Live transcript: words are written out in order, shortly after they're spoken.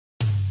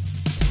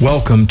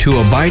Welcome to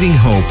Abiding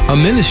Hope, a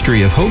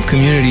ministry of Hope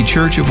Community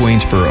Church of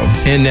Waynesboro.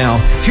 And now,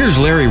 here's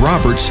Larry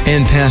Roberts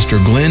and Pastor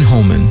Glenn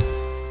Holman.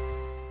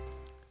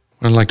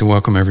 I'd like to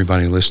welcome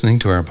everybody listening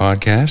to our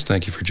podcast.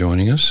 Thank you for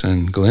joining us.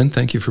 And Glenn,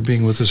 thank you for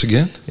being with us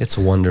again. It's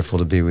wonderful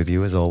to be with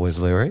you as always,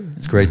 Larry.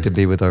 It's great to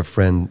be with our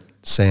friend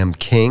Sam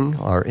King,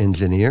 our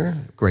engineer.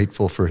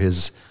 Grateful for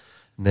his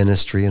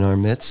ministry in our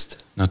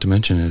midst. Not to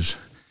mention his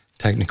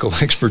technical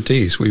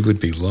expertise. We would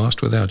be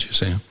lost without you,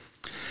 Sam.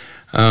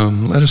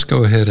 Let us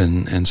go ahead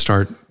and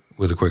start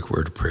with a quick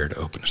word of prayer to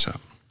open us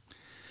up.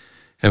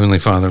 Heavenly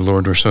Father,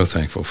 Lord, we're so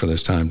thankful for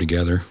this time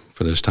together,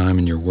 for this time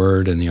in your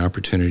word and the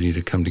opportunity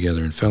to come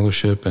together in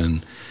fellowship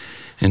and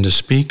to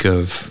speak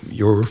of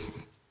your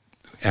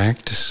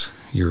acts,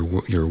 your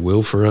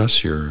will for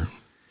us, your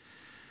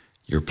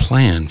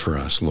plan for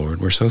us,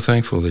 Lord. We're so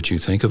thankful that you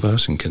think of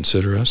us and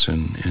consider us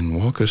and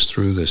walk us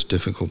through this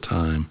difficult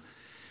time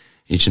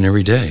each and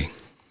every day.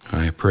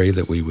 I pray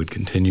that we would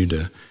continue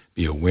to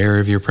be aware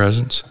of your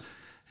presence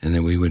and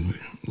that we would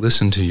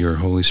listen to your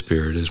Holy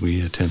Spirit as we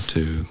attempt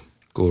to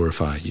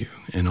glorify you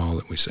in all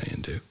that we say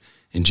and do.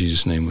 In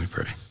Jesus' name we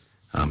pray.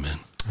 Amen.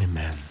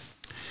 Amen.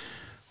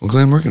 Well,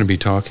 Glenn, we're going to be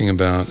talking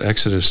about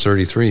Exodus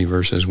 33,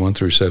 verses 1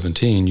 through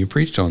 17. You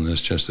preached on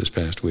this just this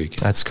past week.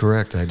 That's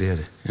correct, I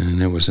did.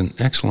 And it was an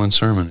excellent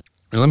sermon.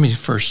 Now, let me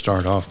first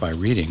start off by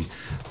reading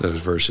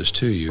those verses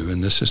to you,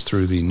 and this is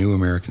through the New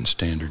American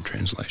Standard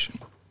Translation.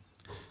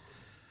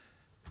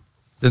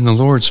 Then the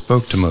Lord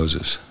spoke to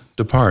Moses,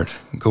 "Depart,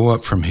 go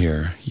up from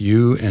here,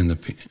 you and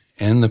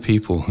the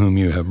people whom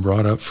you have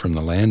brought up from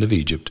the land of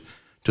Egypt,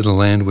 to the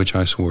land which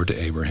I swore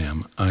to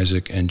Abraham,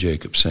 Isaac, and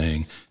Jacob,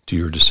 saying, to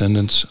your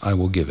descendants I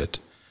will give it.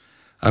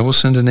 I will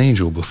send an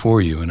angel before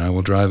you, and I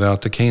will drive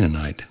out the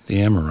Canaanite,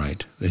 the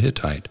Amorite, the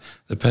Hittite,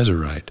 the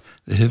Pezerite,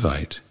 the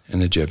Hivite,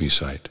 and the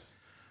Jebusite.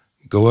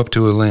 Go up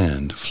to a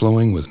land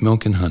flowing with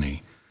milk and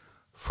honey,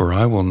 for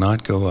I will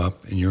not go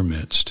up in your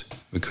midst,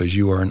 because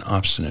you are an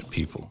obstinate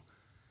people,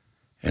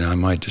 and I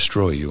might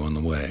destroy you on the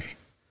way."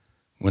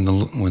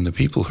 When the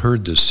people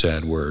heard this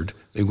sad word,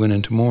 they went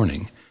into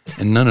mourning,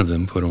 and none of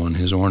them put on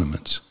his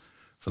ornaments.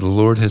 For the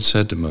Lord had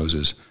said to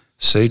Moses,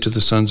 "Say to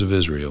the sons of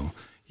Israel,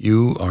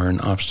 you are an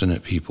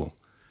obstinate people.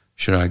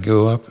 Should I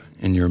go up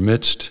in your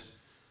midst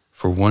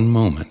for one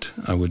moment,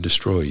 I would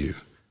destroy you.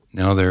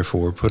 Now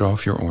therefore put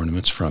off your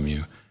ornaments from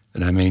you,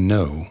 that I may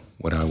know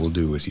what I will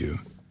do with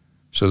you."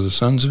 So the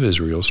sons of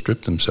Israel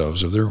stripped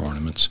themselves of their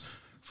ornaments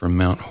from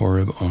Mount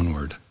Horeb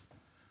onward.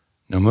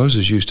 Now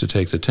Moses used to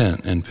take the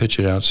tent and pitch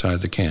it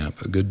outside the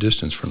camp, a good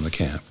distance from the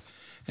camp,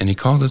 and he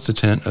called it the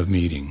tent of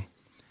meeting.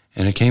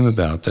 And it came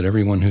about that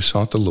everyone who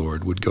sought the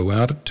Lord would go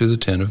out to the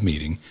tent of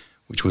meeting,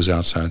 which was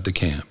outside the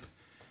camp.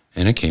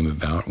 And it came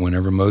about,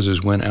 whenever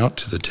Moses went out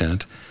to the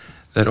tent,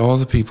 that all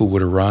the people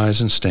would arise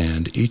and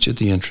stand, each at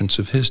the entrance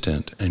of his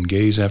tent, and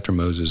gaze after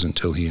Moses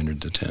until he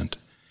entered the tent.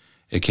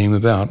 It came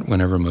about,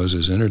 whenever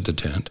Moses entered the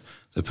tent,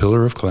 the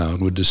pillar of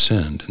cloud would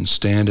descend and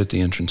stand at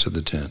the entrance of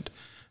the tent,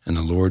 and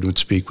the Lord would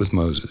speak with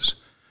Moses.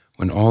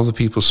 When all the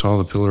people saw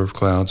the pillar of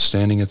cloud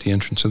standing at the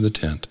entrance of the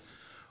tent,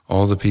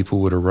 all the people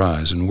would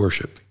arise and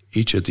worship,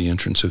 each at the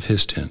entrance of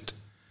his tent.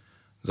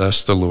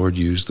 Thus the Lord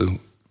used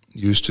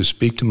to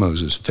speak to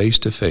Moses face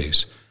to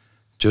face,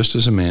 just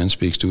as a man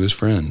speaks to his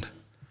friend.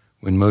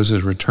 When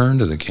Moses returned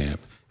to the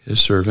camp,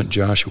 his servant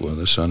Joshua,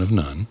 the son of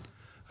Nun,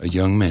 a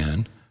young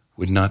man,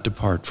 would not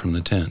depart from the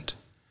tent.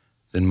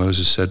 Then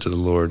Moses said to the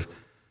Lord,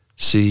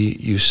 "See,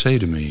 you say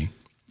to me,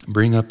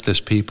 bring up this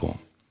people,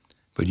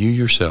 but you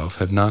yourself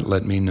have not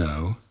let me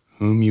know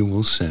whom you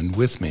will send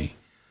with me.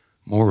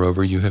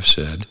 Moreover, you have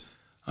said,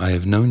 I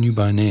have known you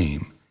by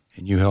name,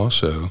 and you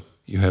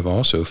have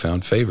also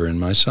found favor in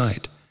my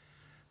sight.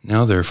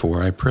 Now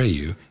therefore I pray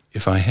you,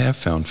 if I have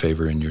found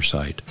favor in your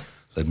sight,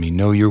 let me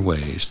know your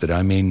ways, that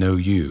I may know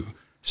you,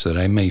 so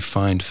that I may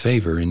find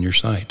favor in your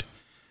sight.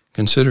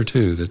 Consider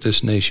too that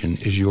this nation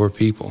is your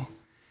people."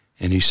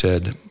 And he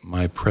said,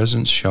 "My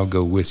presence shall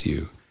go with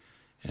you,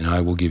 and I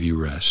will give you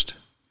rest."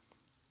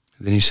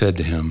 Then he said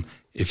to him,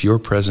 "If your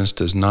presence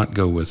does not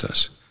go with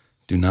us,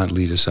 do not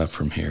lead us up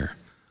from here.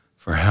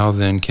 For how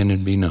then can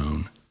it be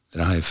known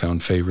that I have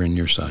found favor in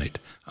your sight,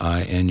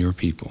 I and your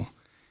people?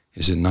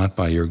 Is it not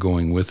by your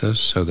going with us,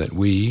 so that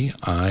we,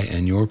 I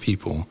and your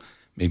people,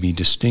 may be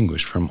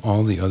distinguished from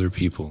all the other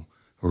people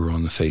who are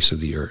on the face of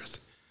the earth?"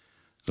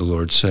 The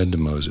Lord said to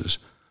Moses,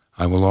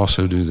 "I will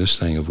also do this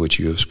thing of which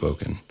you have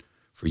spoken,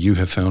 for you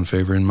have found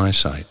favor in my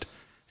sight,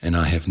 and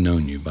I have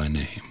known you by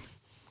name."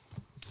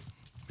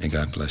 May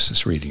God bless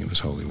this reading of his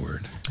holy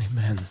word.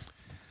 Amen.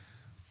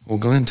 Well,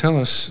 Glenn,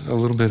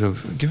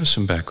 give us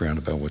some background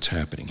about what's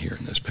happening here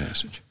in this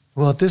passage.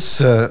 Well, at this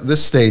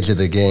stage of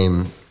the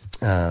game,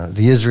 the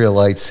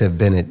Israelites have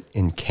been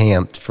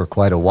encamped for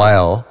quite a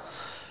while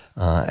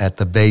at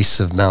the base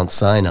of Mount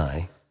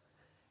Sinai.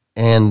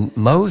 And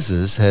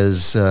Moses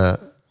has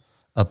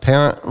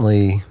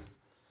apparently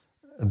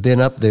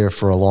been up there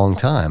for a long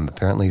time.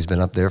 Apparently he's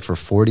been up there for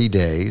 40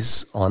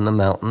 days on the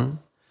mountain.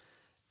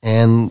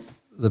 And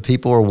the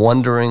people are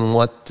wondering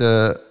what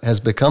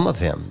has become of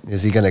him.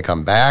 Is he going to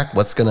come back?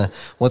 What's going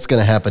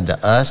to happen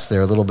to us?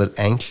 They're a little bit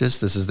anxious.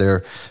 This is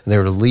their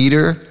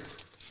leader,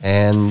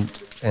 and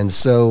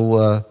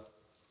so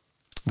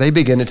they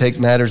begin to take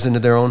matters into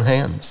their own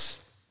hands.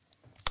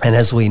 And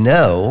as we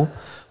know,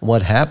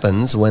 what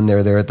happens when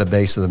they're there at the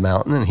base of the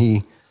mountain, and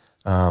he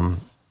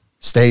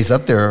stays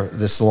up there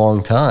this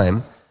long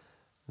time,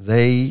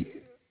 they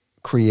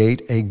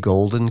create a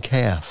golden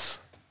calf.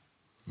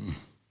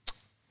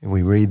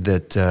 We read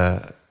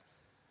that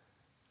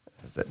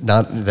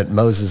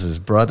Moses'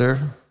 brother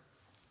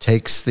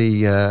takes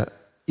the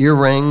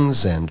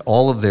earrings and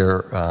all of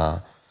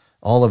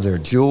their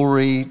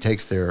jewelry,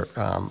 takes their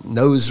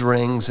nose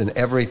rings and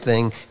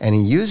everything, and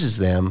he uses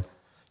them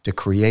to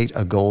create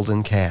a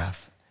golden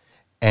calf.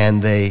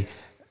 And they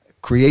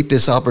create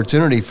this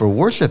opportunity for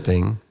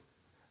worshiping,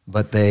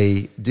 but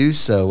they do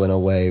so in a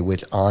way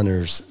which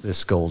honors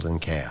this golden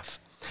calf.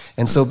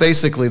 And so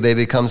basically they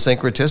become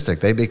syncretistic.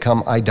 They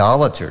become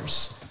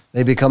idolaters.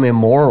 They become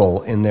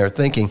immoral in their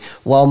thinking.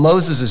 While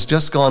Moses has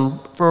just gone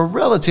for a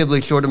relatively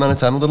short amount of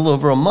time, a little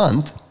over a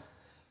month,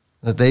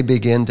 that they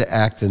begin to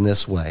act in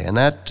this way. And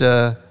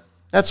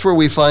that's where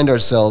we find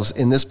ourselves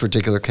in this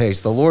particular case.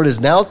 The Lord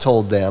has now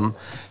told them,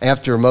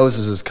 after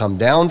Moses has come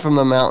down from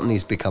the mountain,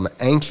 he's become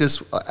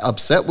anxious,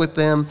 upset with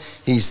them.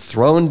 He's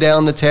thrown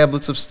down the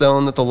tablets of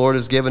stone that the Lord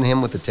has given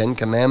him with the 10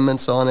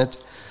 Commandments on it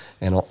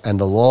and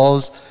the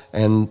laws,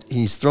 and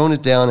he's thrown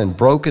it down and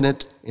broken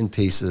it in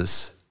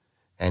pieces,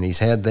 and he's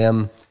had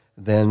them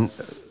then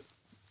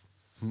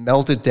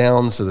melt it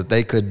down so that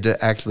they could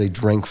actually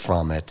drink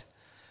from it.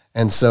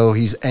 And so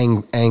he's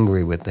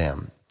angry with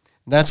them.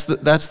 That's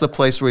the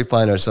place where we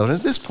find ourselves.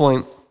 At this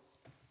point,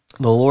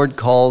 the Lord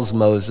calls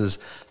Moses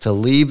to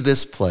leave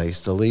this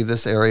place, to leave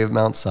this area of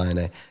Mount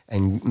Sinai,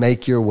 and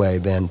make your way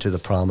then to the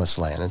Promised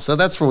Land. And so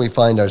that's where we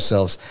find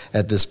ourselves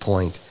at this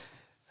point,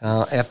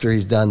 after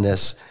he's done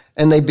this.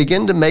 And they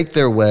begin to make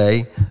their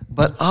way,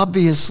 but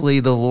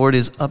obviously the Lord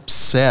is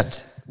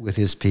upset with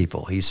his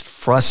people. He's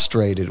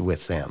frustrated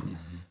with them.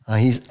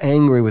 He's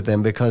angry with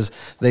them because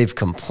they've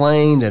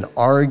complained and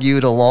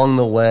argued along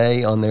the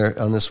way on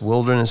this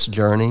wilderness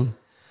journey.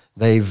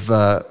 They've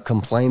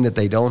complained that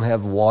they don't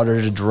have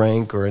water to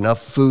drink or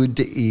enough food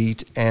to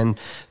eat, and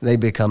they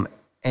become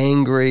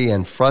angry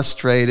and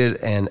frustrated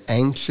and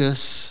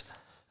anxious.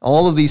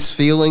 All of these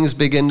feelings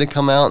begin to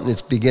come out, and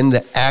it's begin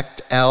to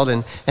act out,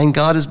 and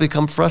God has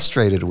become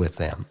frustrated with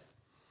them.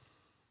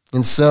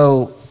 And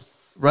so,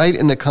 right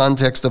in the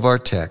context of our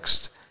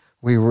text,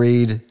 we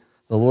read,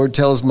 the Lord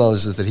tells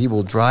Moses that he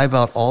will drive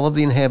out all of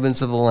the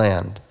inhabitants of the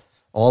land,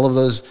 all of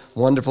those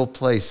wonderful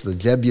places, the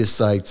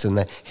Jebusites and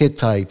the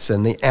Hittites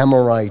and the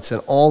Amorites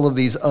and all of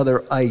these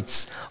other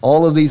ites,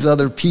 all of these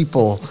other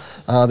people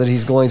that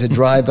he's going to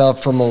drive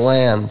out from the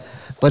land.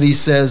 But he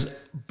says,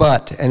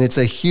 but, and it's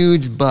a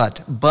huge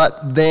but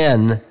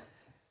then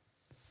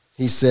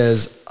he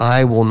says,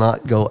 I will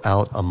not go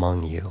out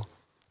among you.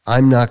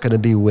 I'm not going to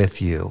be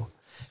with you.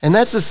 And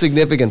that's a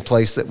significant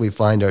place that we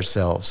find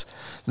ourselves.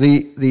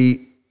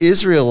 The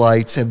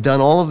Israelites have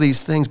done all of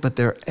these things, but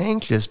they're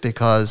anxious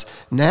because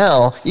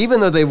now,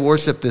 even though they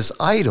worship this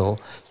idol,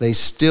 they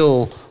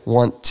still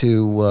want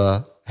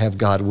to have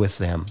God with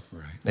them.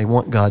 Right. They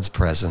want God's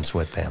presence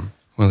with them.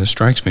 Well, it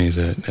strikes me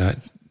that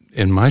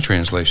in my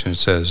translation, it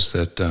says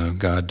that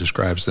God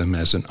describes them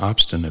as an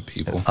obstinate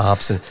people.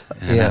 Obstinate,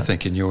 and I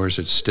think in yours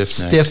it's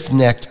stiff-necked.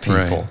 Stiff-necked people.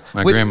 Right.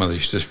 My grandmother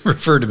used to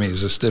refer to me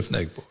as a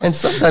stiff-necked boy. And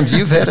sometimes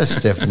you've had a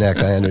stiff neck,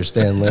 I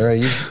understand,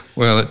 Larry.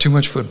 Well, too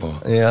much football.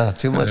 Yeah,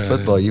 too much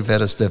football. You've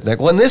had a stiff neck.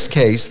 Well, in this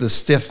case, the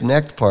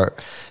stiff-necked part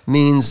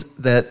means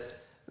that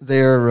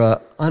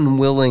they're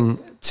unwilling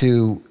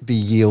to be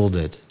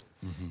yielded.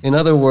 In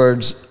other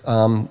words,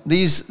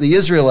 the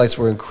Israelites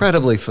were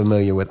incredibly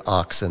familiar with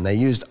oxen. They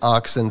used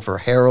oxen for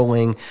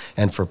harrowing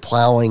and for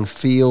plowing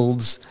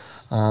fields.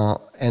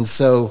 And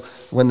so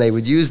when they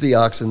would use the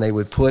oxen, they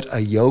would put a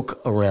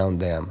yoke around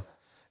them.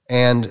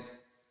 And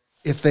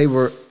if they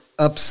were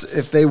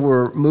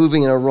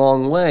moving in a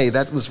wrong way,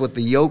 that was what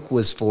the yoke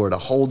was for, to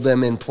hold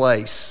them in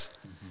place.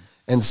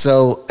 And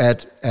so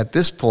at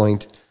this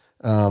point,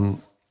 the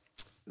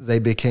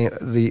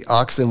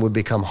oxen would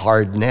become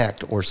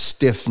hard-necked or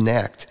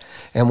stiff-necked.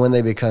 And when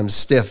they become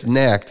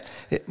stiff-necked,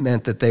 it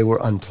meant that they were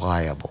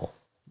unpliable.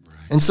 Right.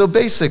 And so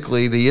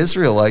basically, the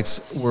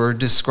Israelites were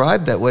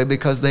described that way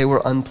because they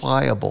were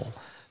unpliable.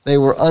 They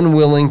were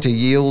unwilling to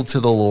yield to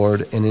the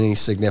Lord in any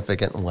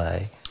significant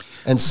way.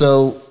 And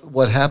so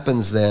what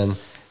happens then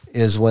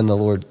is when the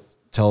Lord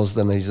tells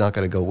them he's not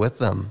going to go with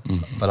them,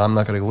 but I'm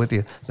not going to go with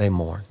you, they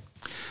mourn.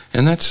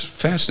 And that's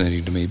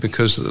fascinating to me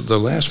because the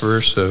last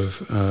verse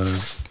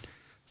of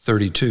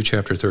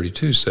chapter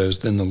 32 says,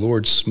 then the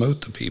Lord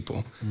smote the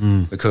people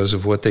because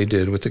of what they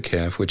did with the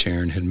calf which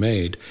Aaron had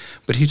made.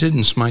 But he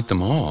didn't smite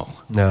them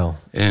all. No.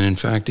 And in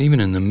fact, even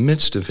in the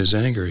midst of his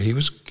anger, he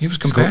was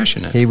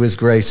compassionate. He was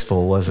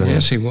graceful, wasn't he?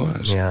 Yes, he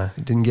was. Yeah,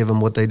 he didn't give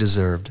them what they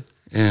deserved.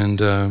 And,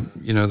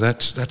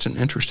 that's an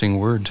interesting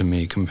word to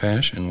me,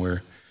 compassion,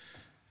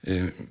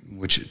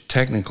 which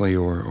technically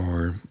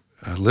or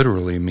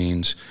literally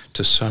means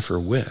to suffer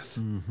with.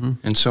 Mm-hmm.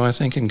 And so I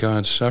think in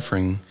God's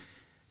suffering,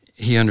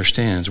 he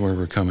understands where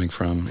we're coming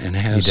from and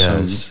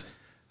has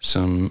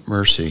some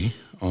mercy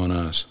on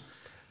us.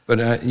 But,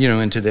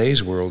 in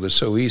today's world, it's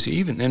so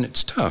easy, and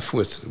it's tough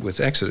with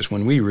Exodus.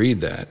 When we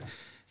read that,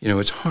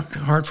 it's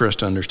hard for us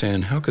to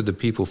understand how could the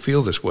people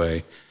feel this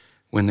way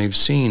when they've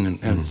seen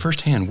and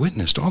firsthand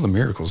witnessed all the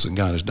miracles that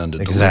God has done to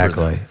deliver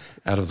them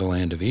out of the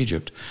land of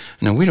Egypt.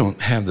 Now, we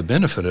don't have the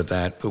benefit of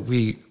that, but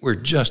we're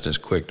just as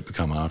quick to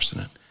become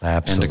obstinate.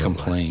 Absolutely. And to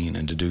complain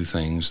and to do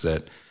things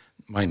that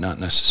might not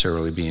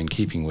necessarily be in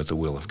keeping with the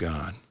will of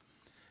God.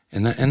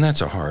 And that's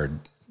a hard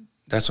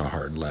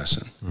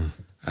lesson.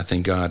 I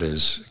think God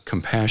is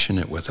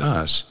compassionate with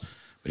us,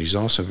 but he's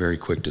also very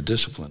quick to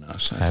discipline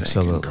us, I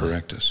think, and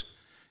correct us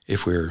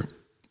if we're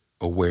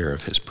aware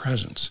of his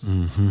presence.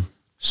 Mm-hmm.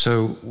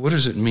 So what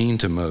does it mean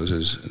to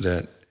Moses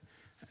that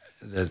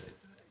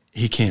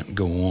he can't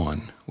go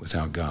on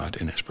without God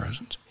in his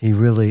presence? He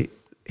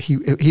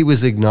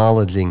was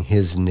acknowledging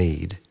his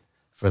need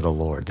for the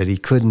Lord, that he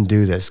couldn't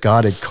do this.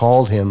 God had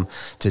called him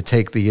to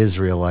take the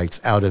Israelites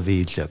out of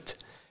Egypt.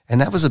 And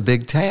that was a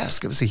big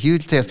task. It was a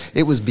huge task.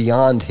 It was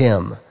beyond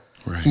him.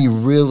 Right. He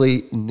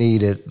really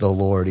needed the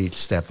Lord each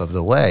step of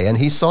the way. And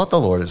he sought the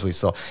Lord, as we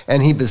saw.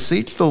 And he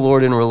beseeched the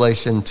Lord in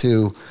relation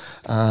to,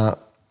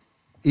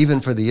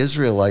 even for the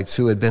Israelites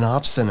who had been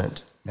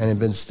obstinate and had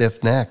been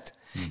stiff-necked.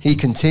 Mm-hmm. He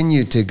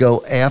continued to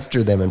go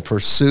after them and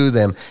pursue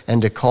them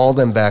and to call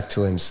them back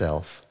to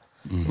himself.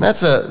 Mm-hmm.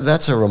 And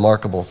that's a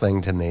remarkable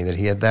thing to me, that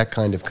he had that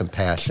kind of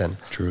compassion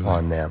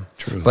on them.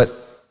 Truly.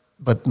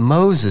 But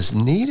Moses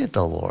needed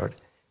the Lord.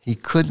 He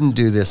couldn't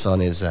do this on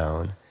his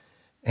own,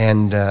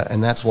 and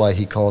that's why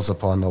he calls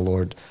upon the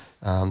Lord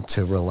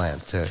to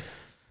relent.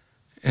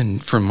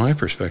 And from my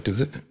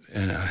perspective,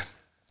 and I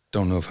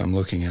don't know if I'm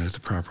looking at it the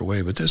proper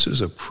way, but this is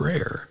a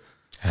prayer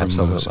from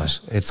Absolutely. Moses.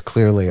 It's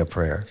clearly a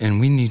prayer. And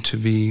we need to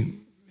be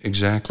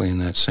exactly in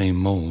that same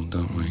mold,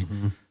 don't we?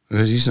 Mm-hmm.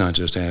 Because he's not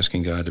just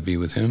asking God to be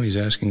with him, he's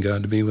asking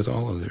God to be with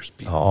all of their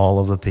people. All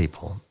of the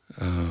people.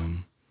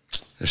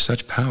 There's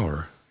such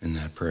power in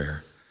that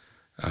prayer.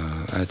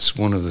 That's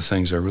one of the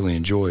things I really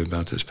enjoy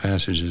about this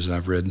passage is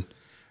I've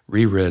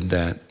reread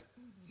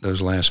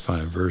those last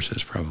 5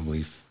 verses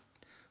probably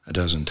a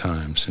dozen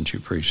times since you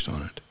preached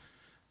on it,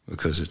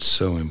 because it's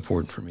so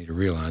important for me to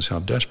realize how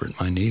desperate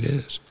my need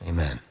is.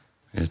 Amen.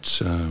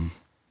 It's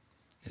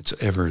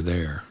ever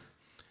there.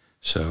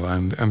 So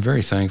I'm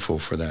very thankful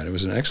for that. It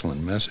was an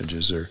excellent message.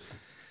 Is there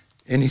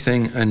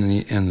anything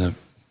in the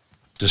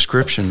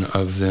description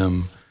of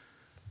them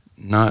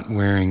not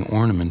wearing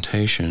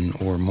ornamentation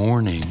or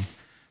mourning?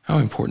 How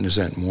important is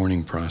that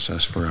mourning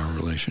process for our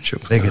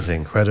relationship with God? I think it's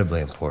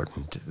incredibly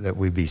important that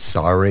we be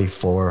sorry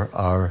for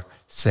our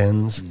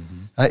sins.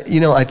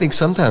 Mm-hmm. I think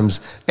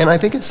sometimes, and I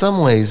think in some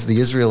ways, the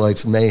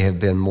Israelites may have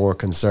been more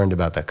concerned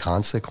about the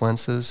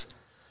consequences,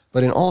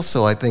 but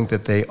also I think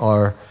that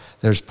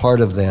there's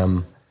part of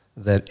them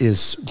that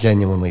is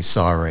genuinely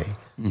sorry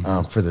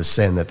for the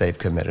sin that they've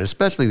committed,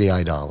 especially the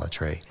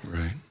idolatry,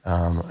 right?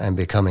 And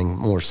becoming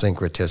more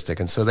syncretistic.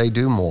 And so they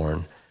do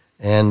mourn,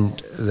 and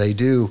they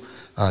do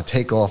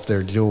take off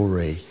their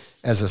jewelry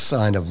as a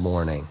sign of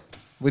mourning,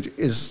 which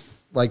is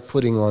like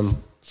putting on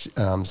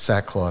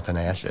sackcloth and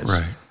ashes,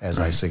 as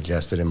I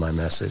suggested in my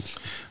message.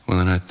 Well,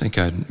 and I think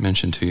I'd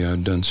mentioned to you,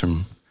 I've done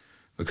some,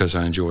 because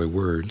I enjoy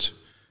word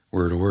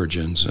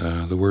origins.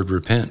 The word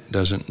repent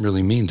doesn't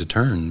really mean to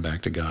turn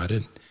back to God.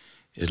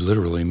 It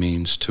literally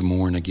means to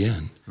mourn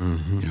again.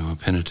 Mm-hmm. A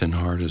penitent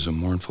heart is a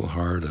mournful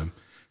heart. A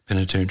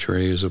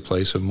penitentiary is a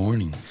place of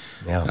mourning.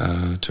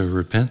 Yeah. To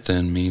repent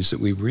then means that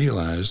we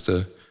realize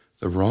the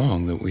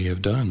wrong that we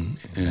have done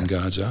in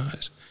God's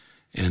eyes,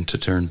 and to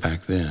turn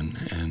back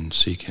then and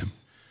seek him,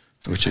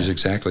 which is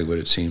exactly what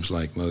it seems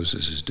like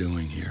Moses is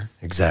doing here.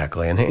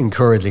 Exactly, and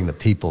encouraging the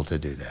people to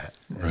do that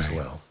as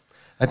well.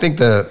 I think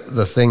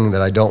the thing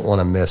that I don't want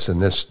to miss in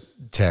this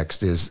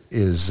text is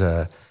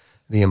the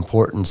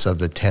importance of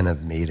the tent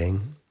of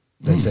meeting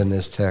that's in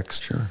this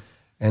text. Sure.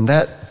 And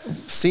that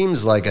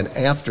seems like an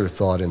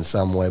afterthought in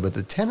some way, but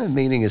the tent of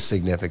meeting is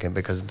significant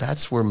because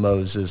that's where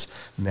Moses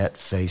met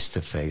face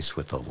to face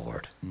with the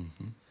Lord.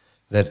 Mm-hmm.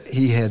 That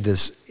he had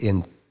this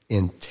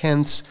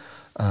intense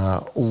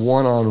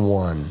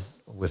one-on-one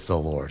with the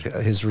Lord.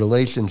 His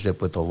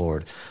relationship with the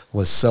Lord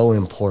was so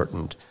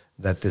important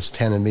that this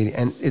tent of meeting,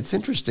 and it's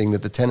interesting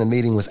that the tent of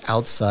meeting was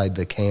outside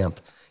the camp.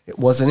 It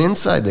wasn't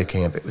inside the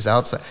camp, it was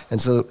outside. And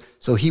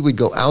so he would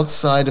go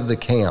outside of the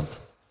camp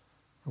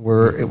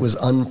where it was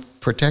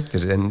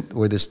unprotected and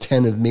where this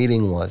tent of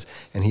meeting was,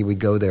 and he would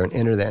go there and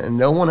enter that. And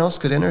no one else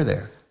could enter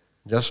there,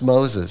 just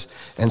Moses.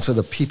 And so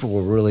the people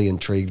were really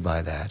intrigued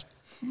by that,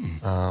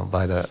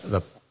 by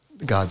the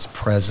God's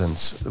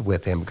presence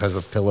with him because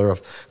of the pillar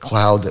of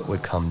cloud that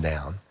would come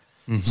down.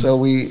 Mm-hmm. So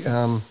we,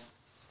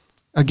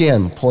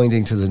 again,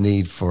 pointing to the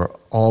need for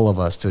all of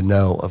us to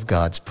know of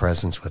God's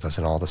presence with us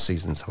in all the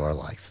seasons of our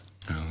life.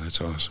 Oh, that's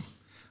awesome.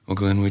 Well,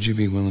 Glenn, would you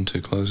be willing to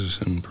close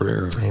us in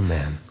prayer?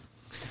 Amen.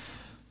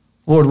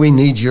 Lord, we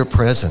need your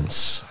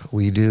presence.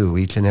 We do,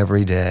 each and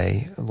every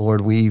day.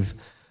 Lord, we've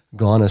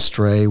gone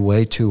astray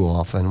way too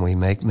often. We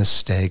make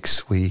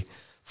mistakes. We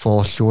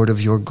fall short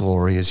of your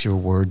glory, as your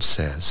word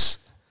says.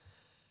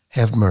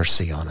 Have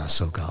mercy on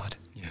us, O God.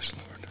 Yes,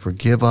 Lord.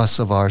 Forgive us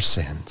of our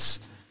sins.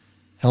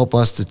 Help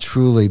us to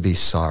truly be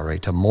sorry,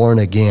 to mourn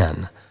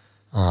again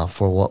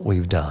for what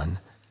we've done.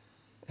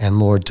 And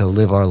Lord, to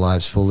live our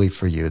lives fully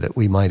for you, that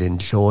we might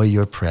enjoy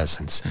your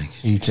presence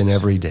each and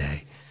every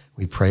day.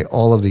 We pray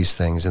all of these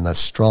things in the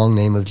strong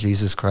name of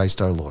Jesus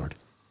Christ our Lord.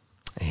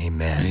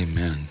 Amen.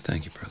 Amen.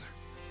 Thank you, brother.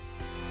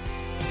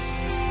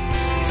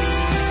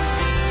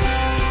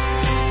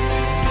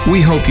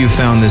 We hope you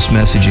found this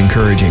message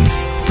encouraging.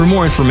 For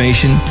more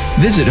information,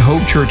 visit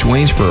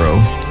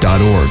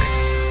hopechurchwaynesboro.org.